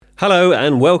Hello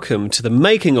and welcome to the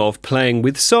making of Playing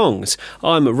with Songs.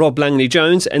 I'm Rob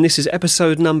Langley-Jones and this is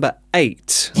episode number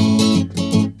 8.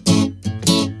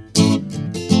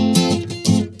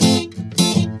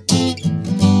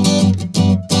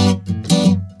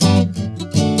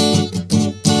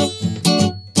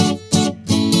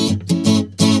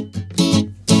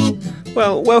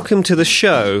 Well, welcome to the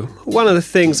show. One of the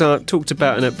things I talked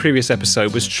about in a previous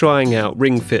episode was trying out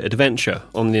Ring Fit Adventure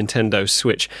on the Nintendo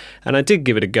Switch, and I did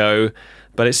give it a go,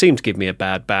 but it seemed to give me a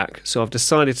bad back, so I've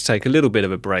decided to take a little bit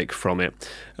of a break from it.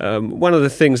 One of the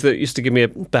things that used to give me a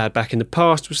bad back in the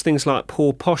past was things like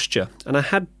poor posture, and I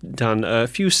had done a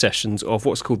few sessions of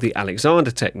what's called the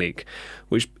Alexander technique,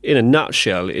 which in a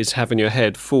nutshell is having your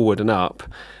head forward and up,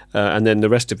 and then the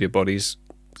rest of your body's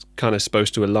kind of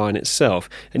supposed to align itself.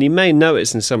 And you may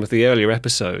notice in some of the earlier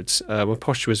episodes my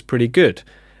posture was pretty good,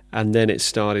 and then it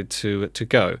started to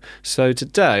go. So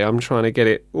today I'm trying to get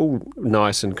it all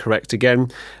nice and correct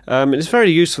again. It's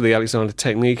very useful, the Alexander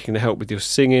technique. It can help with your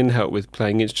singing, help with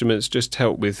playing instruments, just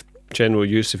help with general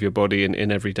use of your body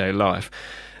in everyday life.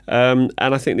 And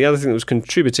I think the other thing that was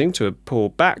contributing to a poor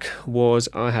back was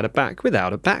I had a back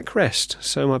without a backrest.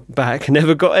 So my back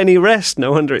never got any rest.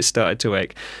 No wonder it started to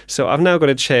ache. So I've now got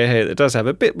a chair here that does have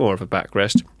a bit more of a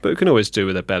backrest, but we can always do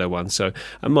with a better one. So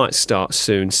I might start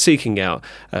soon seeking out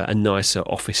a nicer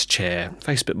office chair.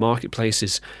 Facebook Marketplace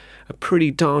is a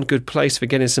pretty darn good place for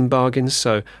getting some bargains.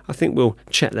 So I think we'll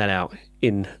check that out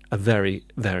in a very,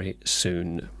 very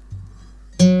soon.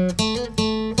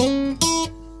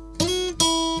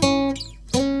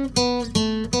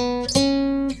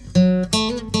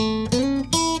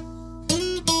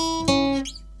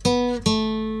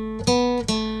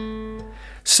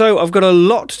 So I've got a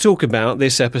lot to talk about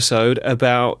this episode,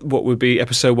 about what would be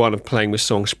episode 1 of Playing with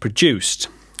Songs Produced.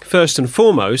 First and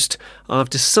foremost, I've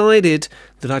decided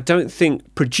that I don't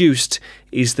think produced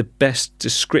is the best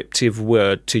descriptive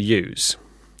word to use.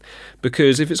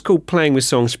 Because if it's called Playing with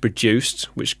Songs Produced,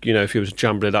 which, you know, if you was to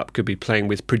jumble it up, could be playing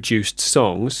with produced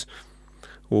songs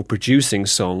or producing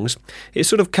songs, it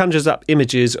sort of conjures up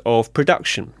images of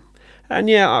production. And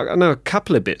yeah, I know a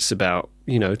couple of bits about,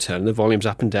 you know, turning the volumes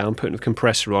up and down, putting a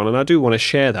compressor on, and I do want to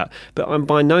share that. But I'm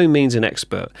by no means an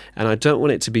expert, and I don't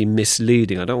want it to be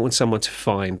misleading. I don't want someone to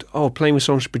find, Playing with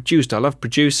Songs Produced, I love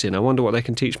producing, I wonder what they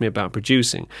can teach me about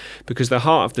producing. Because the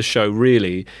heart of the show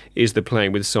really is the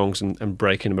playing with songs and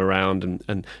breaking them around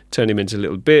and turning them into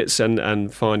little bits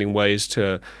and finding ways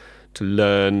to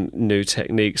learn new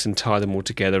techniques and tie them all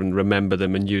together and remember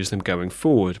them and use them going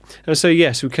forward. And so,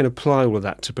 yes, we can apply all of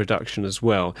that to production as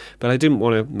well, but I didn't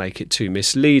want to make it too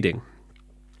misleading.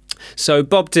 So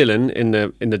Bob Dylan,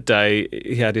 in the day,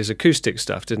 he had his acoustic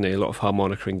stuff, didn't he? A lot of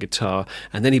harmonica and guitar,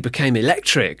 and then he became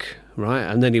electric, right?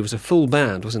 And then he was a full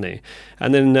band, wasn't he?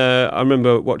 And then I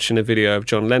remember watching a video of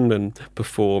John Lennon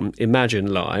perform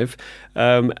Imagine live,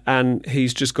 and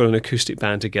he's just got an acoustic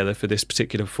band together for this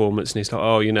particular performance, and he's like,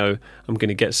 I'm going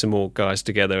to get some more guys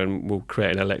together and we'll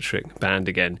create an electric band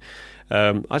again.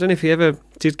 I don't know if he ever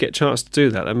did get a chance to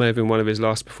do that. That may have been one of his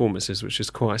last performances, which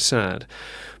is quite sad.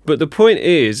 But the point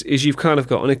is you've kind of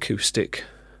got an acoustic,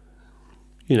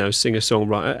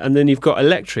 singer-songwriter, and then you've got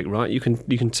electric, right? You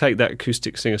can take that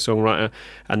acoustic singer-songwriter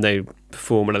and they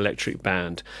form an electric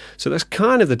band. So that's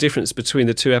kind of the difference between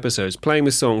the two episodes. Playing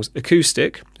with Songs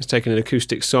acoustic is taking an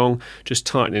acoustic song, just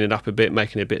tightening it up a bit,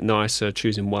 making it a bit nicer,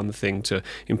 choosing one thing to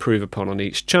improve upon on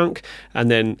each chunk,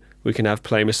 and then we can have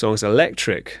Playing with Songs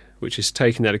electric, which is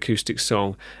taking that acoustic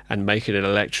song and making it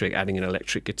electric, adding an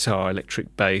electric guitar,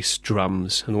 electric bass,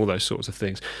 drums, and all those sorts of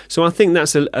things. So I think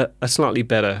that's a slightly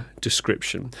better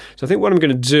description. So I think what I'm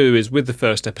going to do is, with the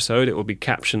first episode, it will be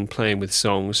captioned Playing with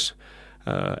Songs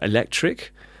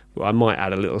electric. Well, I might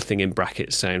add a little thing in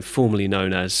brackets saying formerly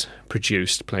known as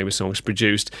produced, Playing with Songs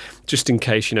Produced, just in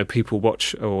case, people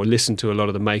watch or listen to a lot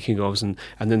of the making ofs and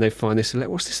then they find this,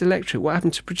 what's this electric? What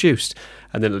happened to produced?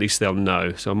 And then at least they'll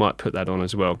know. So I might put that on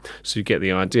as well, so you get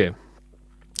the idea.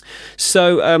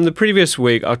 So the previous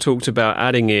week I talked about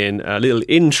adding in a little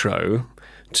intro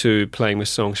to Playing with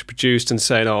Songs Produced and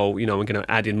saying, we're going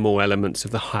to add in more elements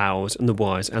of the hows and the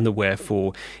whys and the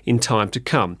wherefore in time to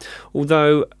come.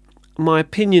 Although my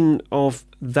opinion of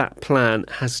that plan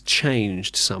has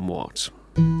changed somewhat.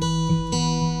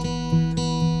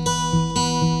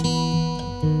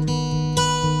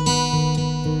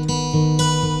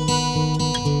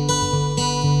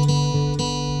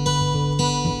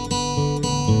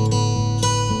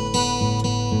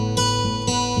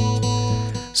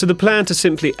 So the plan to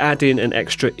simply add in an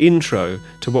extra intro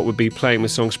to what would be Playing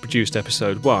with Songs Produced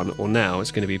episode 1, or now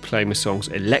it's going to be Playing with Songs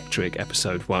Electric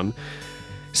episode 1,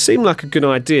 Seemed like a good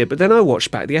idea, but then I watched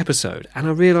back the episode and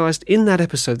I realised in that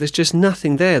episode there's just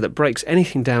nothing there that breaks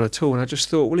anything down at all. And I just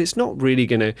thought, well, it's not really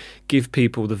going to give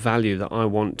people the value that I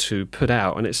want to put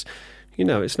out. And it's,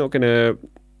 it's not going to...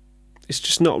 It's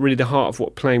just not really the heart of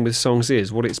what Playing With Songs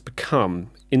is, what it's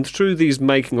become. Through these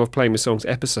Making of Playing With Songs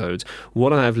episodes,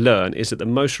 what I have learned is that the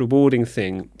most rewarding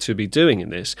thing to be doing in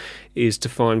this is to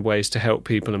find ways to help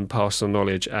people and pass on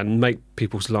knowledge and make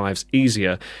people's lives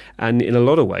easier, and in a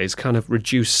lot of ways kind of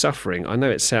reduce suffering. I know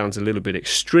it sounds a little bit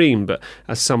extreme, but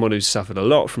as someone who's suffered a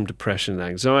lot from depression and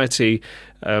anxiety,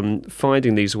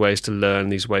 finding these ways to learn,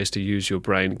 these ways to use your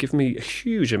brain, give me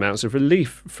huge amounts of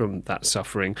relief from that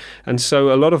suffering. And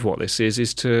so a lot of what this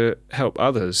is to help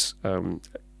others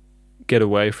get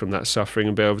away from that suffering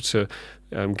and be able to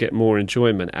get more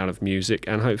enjoyment out of music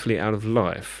and hopefully out of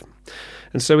life.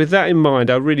 And so with that in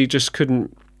mind, I really just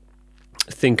couldn't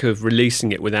think of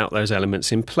releasing it without those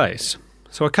elements in place.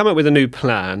 So I come up with a new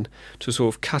plan to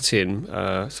sort of cut in,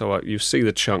 you see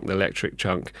the chunk, the electric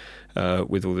chunk,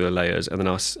 with all the layers, and then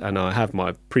I have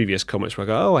my previous comments where I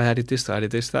go, I added this,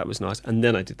 that was nice, and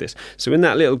then I did this. So in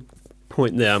that little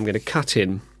point there, I'm going to cut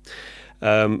in.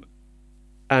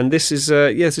 And this is,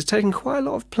 it's taken quite a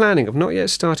lot of planning. I've not yet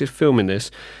started filming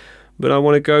this, but I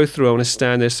want to go through, I want to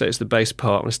stand there, say it's the bass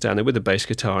part, I want to stand there with the bass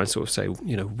guitar and sort of say,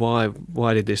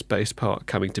 why did this bass part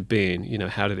come into being?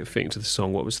 How did it fit into the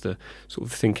song? What was the sort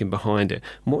of thinking behind it?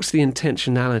 And what's the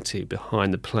intentionality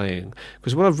behind the playing?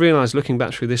 Because what I've realised looking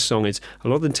back through this song is a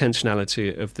lot of the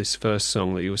intentionality of this first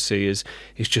song that you'll see is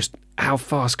just how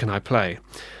fast can I play?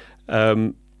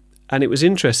 And it was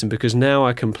interesting because now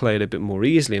I can play it a bit more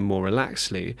easily and more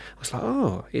relaxedly. I was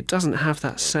like, it doesn't have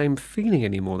that same feeling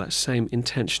anymore, that same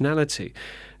intentionality.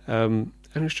 And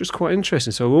it's just quite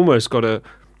interesting. So I've almost got to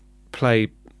play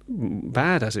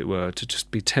bad, as it were, to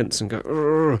just be tense and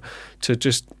go, to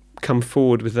just come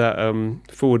forward with that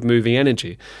forward-moving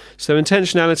energy. So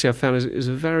intentionality, I found, is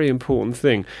a very important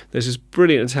thing. There's this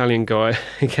brilliant Italian guy,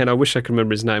 again, I wish I could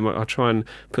remember his name. I'll try and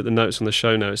put the notes on the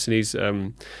show notes, and he's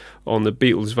on the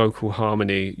Beatles Vocal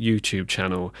Harmony YouTube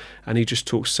channel, and he just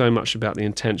talks so much about the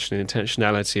intention and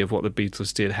intentionality of what the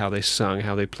Beatles did, how they sung,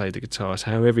 how they played the guitars,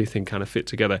 how everything kind of fit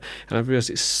together. And I've realised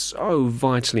it's so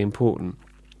vitally important.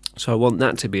 So I want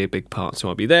that to be a big part. So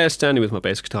I'll be there standing with my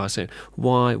bass guitar saying,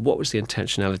 why, what was the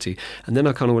intentionality? And then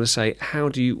I kind of want to say, how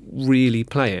do you really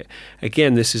play it?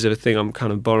 Again, this is a thing I'm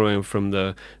kind of borrowing from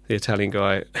the Italian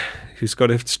guy who's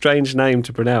got a strange name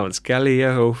to pronounce,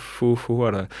 Galileo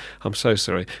Fufuara. I'm so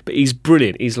sorry. But he's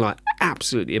brilliant. He's like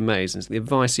absolutely amazing. The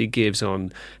advice he gives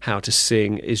on how to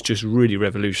sing is just really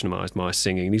revolutionised my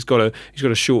singing. He's got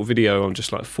a short video on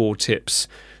just like 4 tips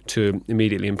to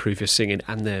immediately improve your singing,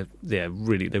 and they're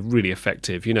really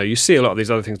effective. You see a lot of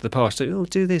these other things in the past.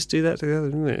 Do this, do that, do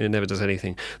that. It never does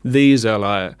anything. These are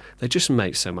like, they just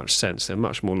make so much sense. They're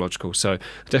much more logical. So I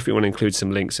definitely want to include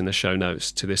some links in the show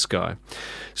notes to this guy.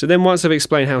 So then once I've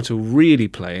explained how to really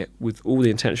play it with all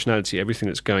the intentionality, everything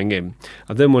that's going in,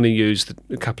 I then want to use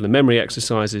a couple of memory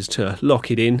exercises to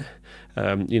lock it in.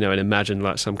 And imagine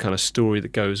like some kind of story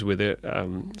that goes with it,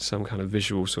 some kind of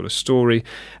visual sort of story,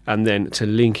 and then to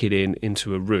link it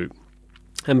into a route.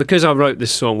 And because I wrote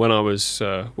this song when I was,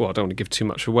 I don't want to give too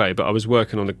much away, but I was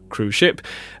working on a cruise ship,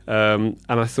 and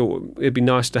I thought it'd be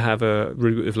nice to have a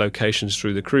route of locations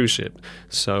through the cruise ship.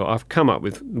 So I've come up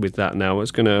with that now.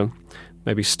 It's going to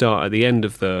maybe start at the end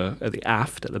of at the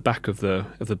aft, at the back of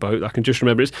the boat. I can just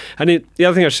remember it. And the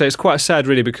other thing I should say, it's quite sad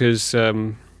really because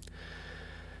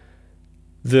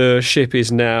the ship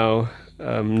is now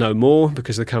no more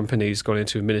because the company's gone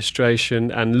into administration,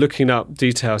 and looking up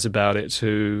details about it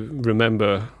to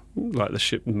remember like the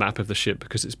ship map of the ship,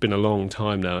 because it's been a long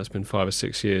time now, it's been 5 or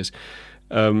 6 years.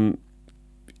 I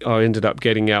ended up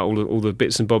getting out all the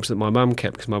bits and bobs that my mum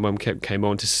kept, because my mum came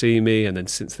on to see me, and then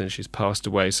since then she's passed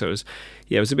away. So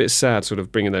it was a bit sad sort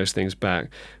of bringing those things back.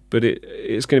 But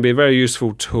it's going to be a very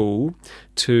useful tool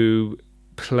to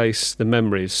place the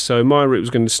memories. So my route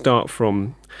was going to start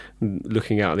from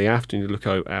looking out at the aft, and you look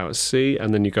out at sea,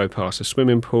 and then you go past a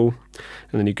swimming pool,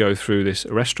 and then you go through this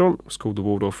restaurant. It's called the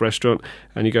Waldorf Restaurant,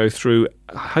 and you go through,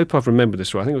 I hope I've remembered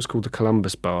this right, I think it was called the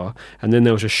Columbus Bar, and then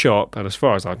there was a shop, and as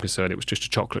far as I'm concerned it was just a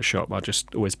chocolate shop. I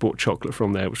just always bought chocolate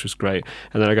from there, which was great.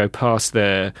 And then I go past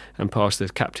there and past the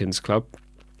Captain's Club,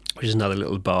 which is another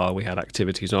little bar we had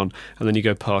activities on, and then you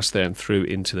go past there and through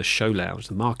into the show lounge,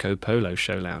 the Marco Polo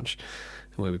show lounge.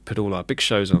 where we put all our big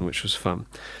shows on, which was fun.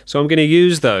 So I'm going to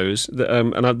use those.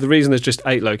 The reason there's just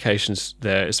 8 locations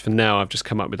there is for now I've just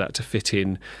come up with that to fit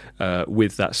in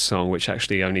with that song, which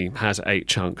actually only has 8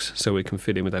 chunks, so we can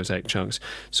fit in with those 8 chunks.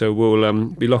 So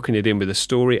we'll be locking it in with a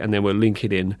story, and then we'll link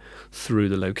it in through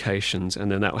the locations,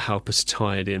 and then that will help us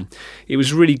tie it in. It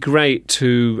was really great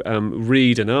to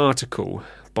read an article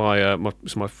by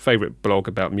my favourite blog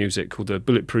about music called The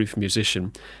Bulletproof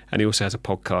Musician, and he also has a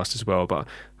podcast as well, but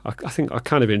I think I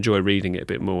kind of enjoy reading it a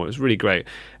bit more. It was really great.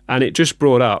 And it just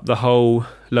brought up the whole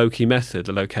Loki method,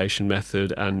 the location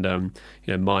method, and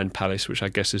Mind Palace, which I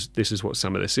guess this is what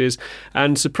some of this is.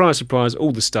 And surprise, surprise,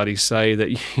 all the studies say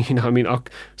that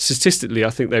statistically, I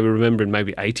think they were remembering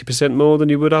maybe 80% more than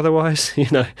you would otherwise.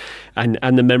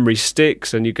 And the memory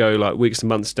sticks, and you go like weeks and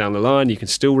months down the line, you can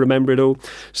still remember it all.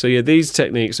 So yeah, these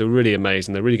techniques are really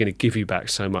amazing. They're really going to give you back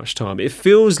so much time. It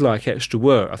feels like extra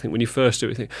work. I think when you first do it,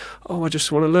 you think, oh, I just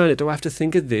want to learn it. Do I have to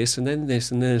think of this and then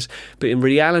this and this? But in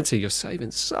reality, you're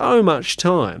saving so much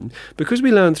time because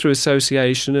we learn through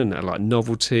association and like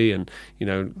novelty and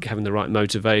having the right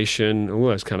motivation, all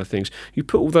those kind of things. You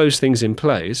put all those things in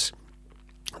place,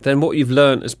 then what you've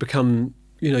learned has become,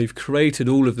 you've created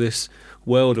all of this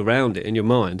world around it in your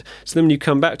mind. So then when you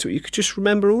come back to it, you could just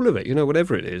remember all of it,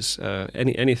 whatever it is,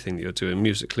 anything that you're doing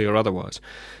musically or otherwise.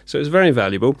 So it's very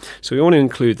valuable. So we want to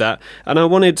include that, and I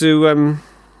wanted to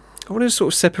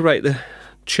sort of separate the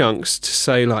chunks to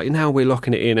say like now we're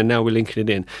locking it in and now we're linking it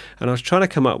in, and I was trying to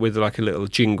come up with like a little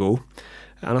jingle,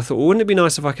 and I thought, well, wouldn't it be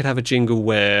nice if I could have a jingle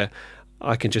where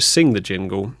I can just sing the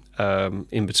jingle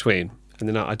in between. And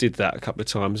then I did that a couple of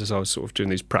times as I was sort of doing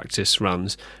these practice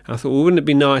runs, and I thought, well, wouldn't it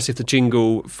be nice if the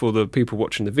jingle for the people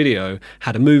watching the video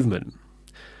had a movement?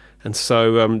 And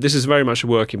so this is very much a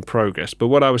work in progress. But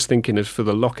what I was thinking is for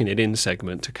the locking it in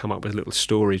segment, to come up with a little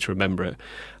story to remember it,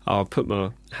 I'll put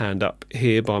my hand up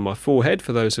here by my forehead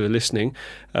for those who are listening,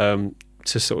 to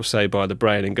sort of say by the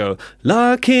brain and go,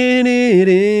 locking it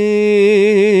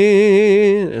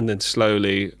in. And then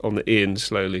slowly, on the in,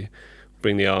 slowly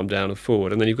bring the arm down and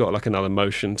forward. And then you've got like another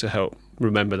motion to help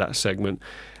remember that segment.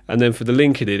 And then for the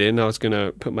linking it in, I was going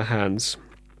to put my hands,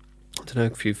 I don't know,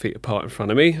 a few feet apart in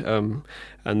front of me,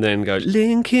 and then go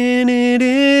linking it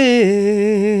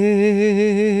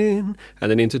in, and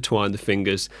then intertwine the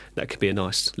fingers. That could be a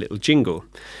nice little jingle.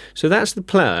 So that's the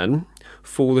plan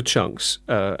for the chunks.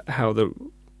 For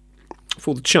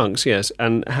the chunks, yes,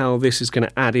 and how this is going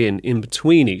to add in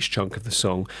between each chunk of the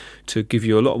song to give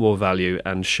you a lot more value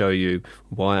and show you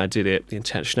why I did it, the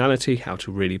intentionality, how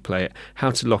to really play it, how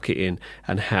to lock it in,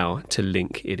 and how to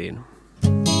link it in.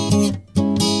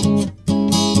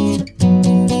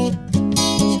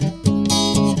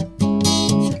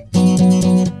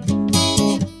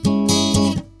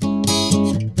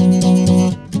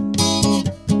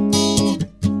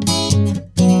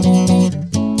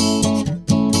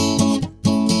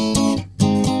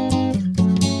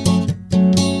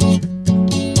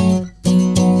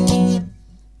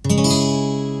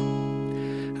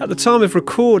 At the time of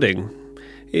recording,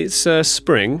 it's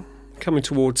spring, coming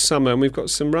towards summer, and we've got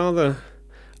some rather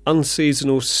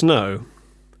unseasonal snow,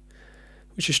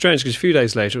 which is strange because a few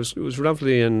days later it was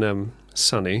lovely and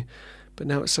sunny, but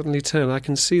now it's suddenly turned. I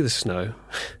can see the snow.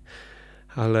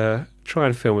 I'll try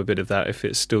and film a bit of that if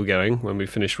it's still going when we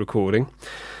finish recording.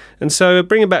 And so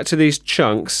bringing back to these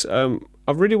chunks, I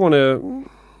really want to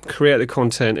create the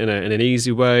content in an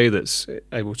easy way that's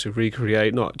able to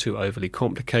recreate, not too overly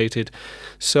complicated.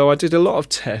 So I did a lot of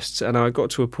tests, and I got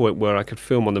to a point where I could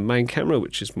film on the main camera,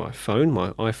 which is my phone,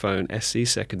 my iPhone SE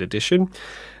 2nd edition,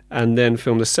 and then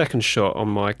film the second shot on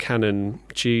my Canon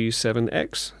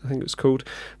G7X, I think it's called.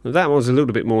 Now, that one was a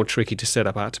little bit more tricky to set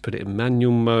up. I had to put it in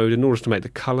manual mode in order to make the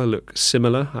colour look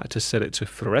similar. I had to set it to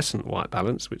fluorescent white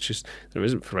balance, there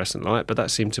isn't fluorescent light, but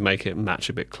that seemed to make it match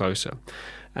a bit closer.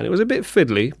 And it was a bit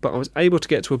fiddly, but I was able to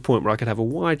get to a point where I could have a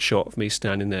wide shot of me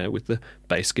standing there with the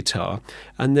bass guitar,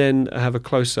 and then have a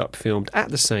close-up filmed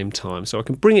at the same time, so I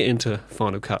can bring it into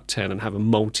Final Cut 10 and have a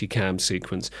multi-cam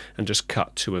sequence and just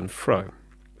cut to and fro.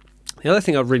 The other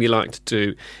thing I'd really like to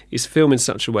do is film in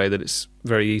such a way that it's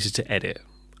very easy to edit.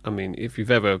 I mean, if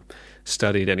you've ever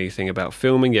studied anything about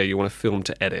filming, you want to film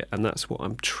to edit, and that's what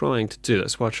I'm trying to do.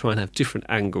 That's why I try and have different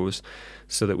angles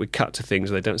so that we cut to things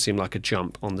and they don't seem like a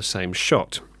jump on the same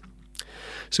shot.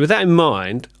 So with that in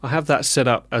mind, I have that set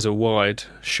up as a wide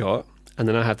shot, and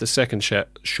then I have the second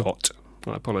shot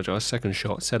I apologise, second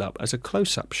shot set up as a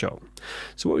close-up shot.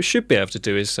 So what we should be able to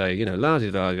do is say,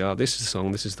 la-di-da-da, this is the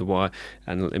song, this is the why,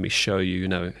 and let me show you,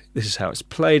 this is how it's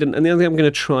played. And the other thing I'm going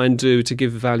to try and do to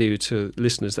give value to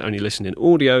listeners that only listen in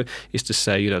audio is to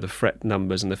say, the fret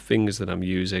numbers and the fingers that I'm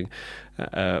using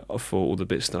for all the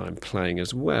bits that I'm playing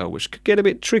as well, which could get a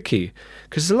bit tricky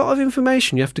because there's a lot of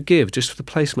information you have to give just for the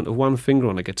placement of one finger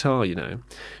on a guitar.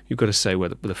 You've got to say where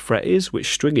the fret is,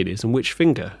 which string it is, and which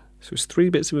finger. So it's 3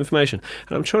 bits of information,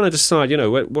 and I'm trying to decide,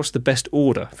 what's the best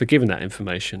order for giving that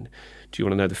information. Do you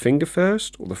want to know the finger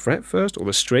first, or the fret first, or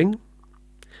the string?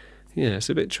 Yeah,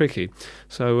 it's a bit tricky.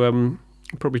 So I'll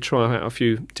probably try out a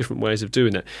few different ways of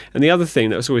doing that. And the other thing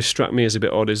that's always struck me as a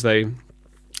bit odd is they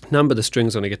number the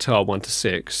strings on a guitar 1 to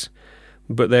 6,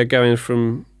 but they're going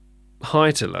from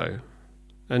high to low.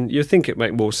 And you'd think it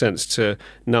make more sense to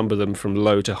number them from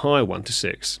low to high 1 to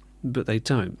 6, but they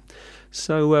don't.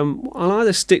 So I'll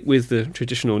either stick with the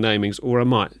traditional namings, or I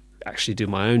might actually do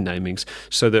my own namings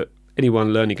so that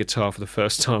anyone learning guitar for the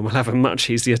first time will have a much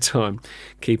easier time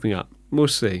keeping up. We'll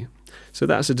see. So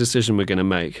that's a decision we're going to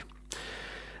make.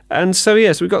 And so,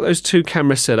 yes, we've got those 2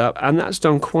 cameras set up, and that's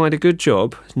done quite a good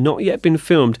job. Not yet been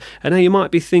filmed. And now you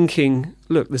might be thinking,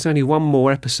 look, there's only one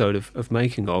more episode of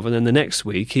making of, and then the next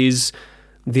week is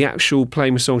the actual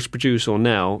Playing with Songs Produce, or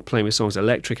now Playing with Songs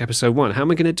Electric episode 1. How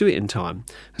am I going to do it in time?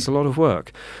 That's a lot of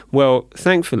work. Well,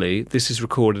 thankfully, this is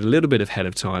recorded a little bit ahead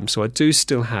of time, so I do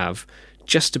still have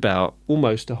just about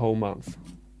almost a whole month.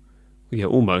 Yeah,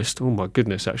 almost. Oh my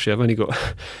goodness, actually, I've only got,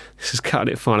 this is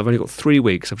cutting it fine, I've only got 3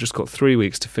 weeks. I've just got 3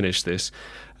 weeks to finish this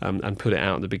and put it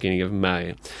out at the beginning of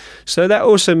May. So that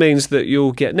also means that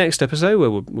you'll get next episode where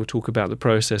we'll talk about the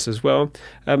process as well.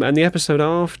 And the episode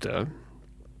after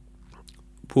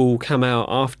will come out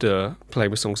after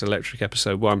Playing with Songs Electric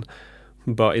episode 1,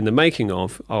 but in the making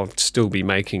of, I'll still be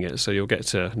making it, so you'll get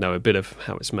to know a bit of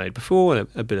how it's made before and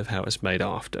a bit of how it's made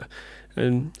after.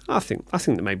 And I think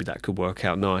that maybe that could work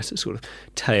out nice. It sort of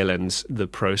tail ends the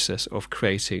process of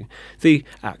creating the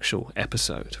actual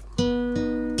episode.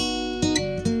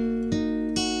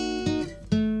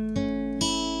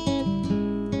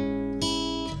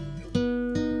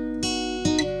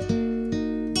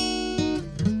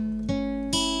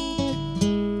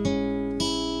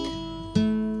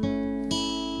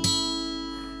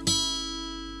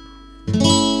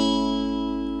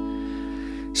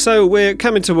 So we're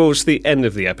coming towards the end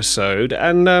of the episode,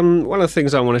 and one of the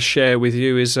things I want to share with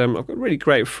you is I've got a really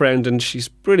great friend, and she's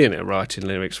brilliant at writing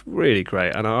lyrics, really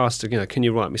great. And I asked her, can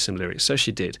you write me some lyrics? So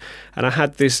she did. And I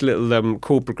had this little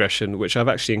chord progression, which I've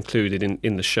actually included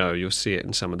in the show. You'll see it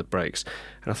in some of the breaks.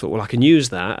 And I thought, well, I can use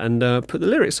that and put the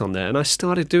lyrics on there. And I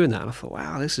started doing that, and I thought,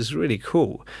 wow, this is really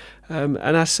cool. And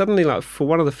I suddenly, for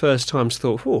one of the first times,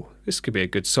 thought, oh, this could be a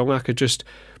good song. I could just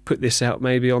put this out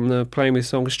maybe on the Playing with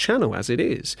Songs channel as it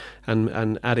is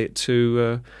and add it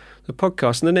to the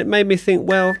podcast. And then it made me think,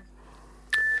 well,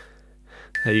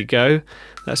 there you go.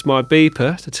 That's my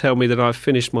beeper to tell me that I've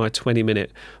finished my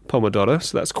 20-minute Pomodoro.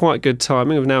 So that's quite good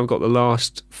timing. I've now got the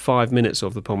last 5 minutes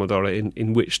of the Pomodoro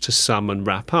in which to sum and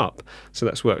wrap up. So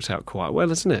that's worked out quite well,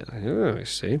 hasn't it? Oh, I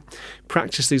see.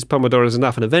 Practice these Pomodoros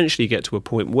enough and eventually get to a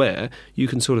point where you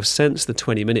can sort of sense the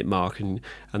 20-minute mark and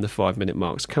the 5-minute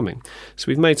marks coming. So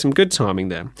we've made some good timing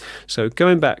there. So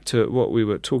going back to what we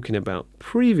were talking about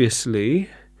previously,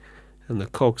 and the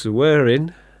cogs are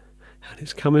whirring, and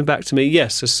it's coming back to me.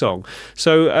 Yes, a song.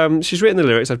 So she's written the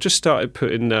lyrics. I've just started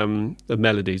putting the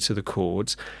melody to the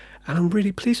chords, and I'm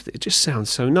really pleased with it. It just sounds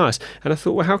so nice. And I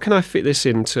thought, well, how can I fit this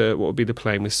into what would be the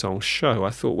Playing with Songs show?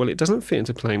 I thought, well, it doesn't fit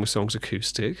into Playing with Songs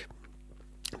acoustic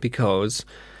because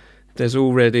there's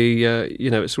already,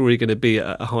 it's already going to be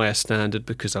a higher standard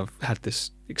because I've had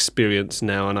this experience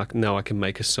now, and I can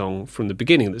make a song from the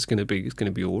beginning that's going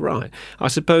to be all right. I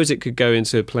suppose it could go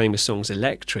into Playing with Songs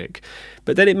Electric,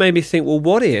 but then it made me think, well,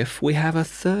 what if we have a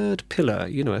third pillar,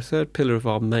 a third pillar of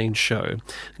our main show?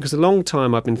 Because a long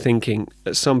time I've been thinking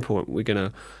at some point we're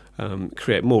going to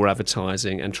create more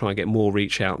advertising and try and get more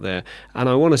reach out there. And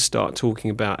I want to start talking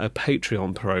about a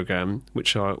Patreon program,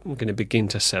 which I'm going to begin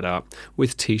to set up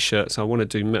with T-shirts. I want to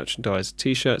do merchandise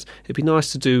T-shirts. It'd be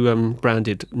nice to do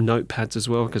branded notepads as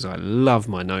well, because I love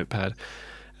my notepad.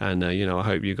 And, I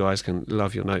hope you guys can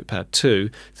love your notepad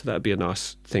too. So that'd be a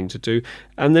nice thing to do.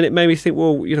 And then it made me think,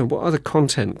 well, what other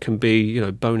content can be,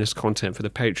 bonus content for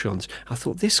the Patreons? I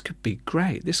thought this could be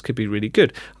great. This could be really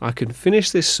good. I can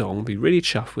finish this song, be really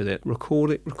chuffed with it,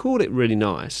 record it really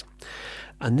nice,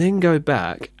 and then go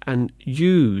back and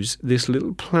use this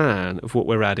little plan of what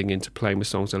we're adding into Playing with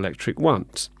Songs Electric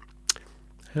once.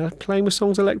 Playing with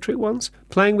Songs Electric once?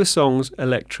 Playing with Songs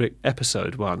Electric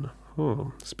episode 1.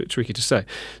 Oh, it's a bit tricky to say.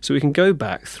 So we can go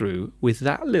back through with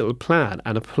that little plan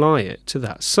and apply it to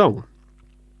that song.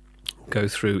 Go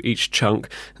through each chunk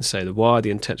and say the why,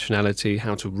 the intentionality,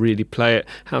 how to really play it,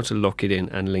 how to lock it in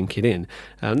and link it in.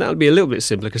 And that'll be a little bit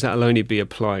simpler because that'll only be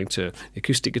applying to the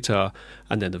acoustic guitar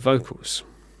and then the vocals.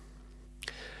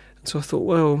 And so I thought,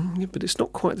 well, but it's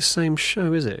not quite the same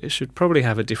show, is it? It should probably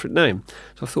have a different name.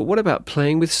 So I thought, what about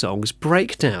Playing with Songs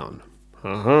Breakdown?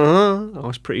 I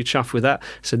was pretty chuffed with that.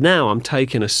 So now I'm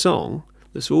taking a song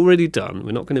that's already done.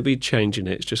 We're not going to be changing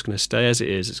it. It's just going to stay as it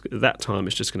is. At that time,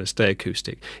 it's just going to stay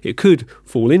acoustic. It could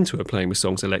fall into a Playing with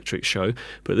Songs electric show,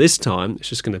 but this time it's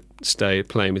just going to stay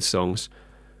Playing with Songs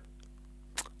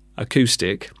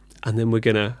acoustic, and then we're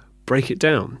going to break it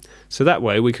down. So that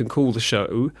way we can call the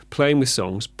show Playing with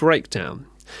Songs Breakdown.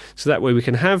 So that way we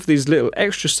can have these little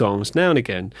extra songs now and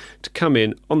again to come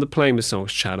in on the Playing with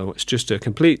Songs channel. It's just a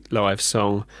complete live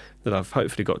song that I've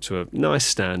hopefully got to a nice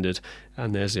standard,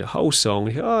 and there's a whole song.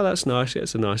 You go, oh, that's nice, yeah,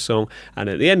 it's a nice song. And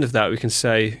at the end of that we can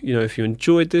say, if you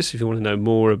enjoyed this, if you want to know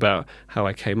more about how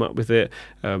I came up with it,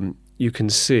 you can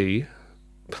see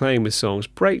Playing with Songs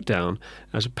Breakdown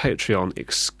as a Patreon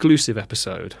exclusive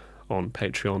episode on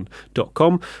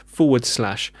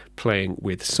patreon.com/playing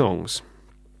with songs.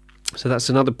 So that's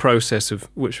another process of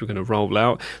which we're going to roll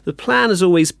out. The plan has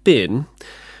always been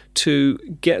to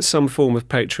get some form of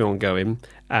Patreon going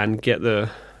and get the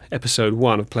episode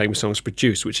 1 of Playing with Songs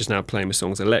produced, which is now Playing with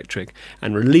Songs Electric,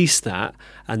 and release that,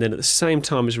 and then at the same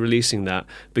time as releasing that,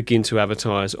 begin to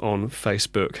advertise on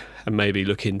Facebook and maybe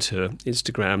look into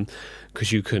Instagram,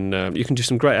 because you can do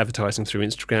some great advertising through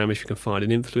Instagram. If you can find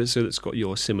an influencer that's got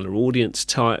your similar audience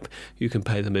type, you can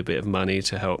pay them a bit of money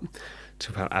to help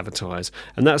advertise.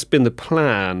 And that's been the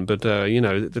plan, but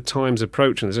the time's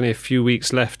approaching. There's only a few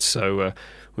weeks left, so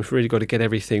we've really got to get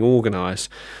everything organised.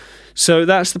 So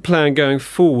that's the plan going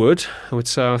forward. I would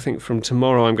say I think from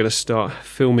tomorrow I'm going to start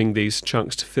filming these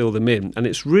chunks to fill them in, and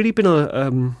it's really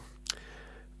been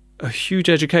a huge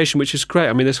education, which is great.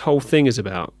 I mean, this whole thing is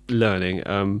about learning.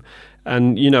 And,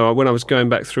 when I was going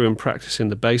back through and practicing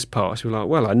the bass parts, you were like,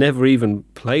 well, I never even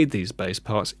played these bass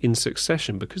parts in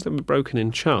succession because they were broken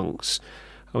in chunks.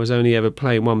 I was only ever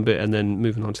playing one bit and then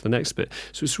moving on to the next bit.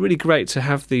 So it's really great to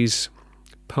have these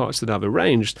parts that I've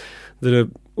arranged that are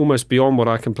almost beyond what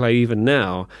I can play even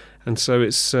now. And so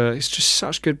it's just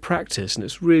such good practice, and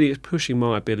it's pushing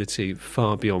my ability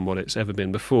far beyond what it's ever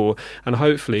been before, and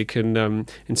hopefully can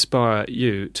inspire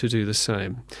you to do the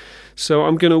same. So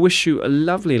I'm going to wish you a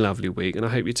lovely, lovely week, and I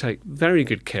hope you take very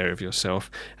good care of yourself.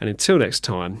 And until next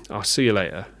time, I'll see you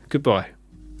later. Goodbye.